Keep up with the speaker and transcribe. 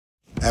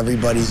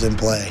everybody's in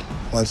play.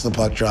 Once the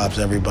puck drops,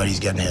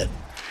 everybody's getting hit.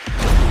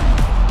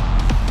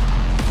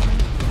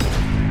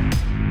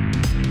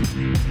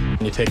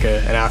 You take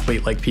an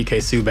athlete like PK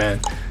Subban,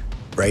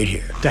 Right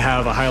here. to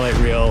have a highlight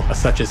reel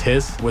such as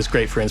his was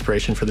great for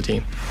inspiration for the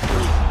team.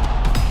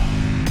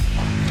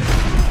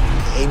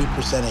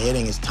 80% of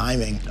hitting is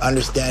timing.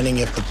 Understanding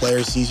if the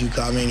player sees you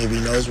coming, if he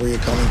knows where you're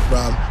coming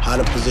from, how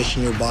to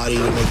position your body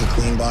to make a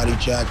clean body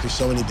check. There's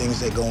so many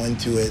things that go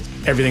into it.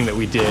 Everything that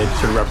we did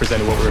sort of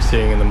represented what we were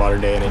seeing in the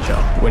modern day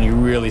NHL. When you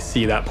really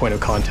see that point of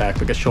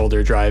contact, like a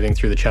shoulder driving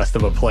through the chest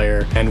of a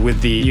player, and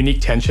with the unique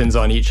tensions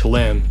on each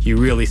limb, you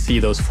really see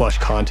those flush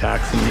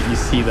contacts, and you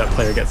see that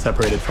player get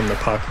separated from the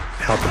puck.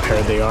 How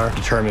prepared they are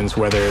determines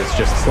whether it's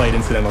just slight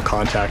incidental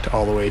contact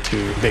all the way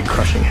to big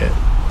crushing hit.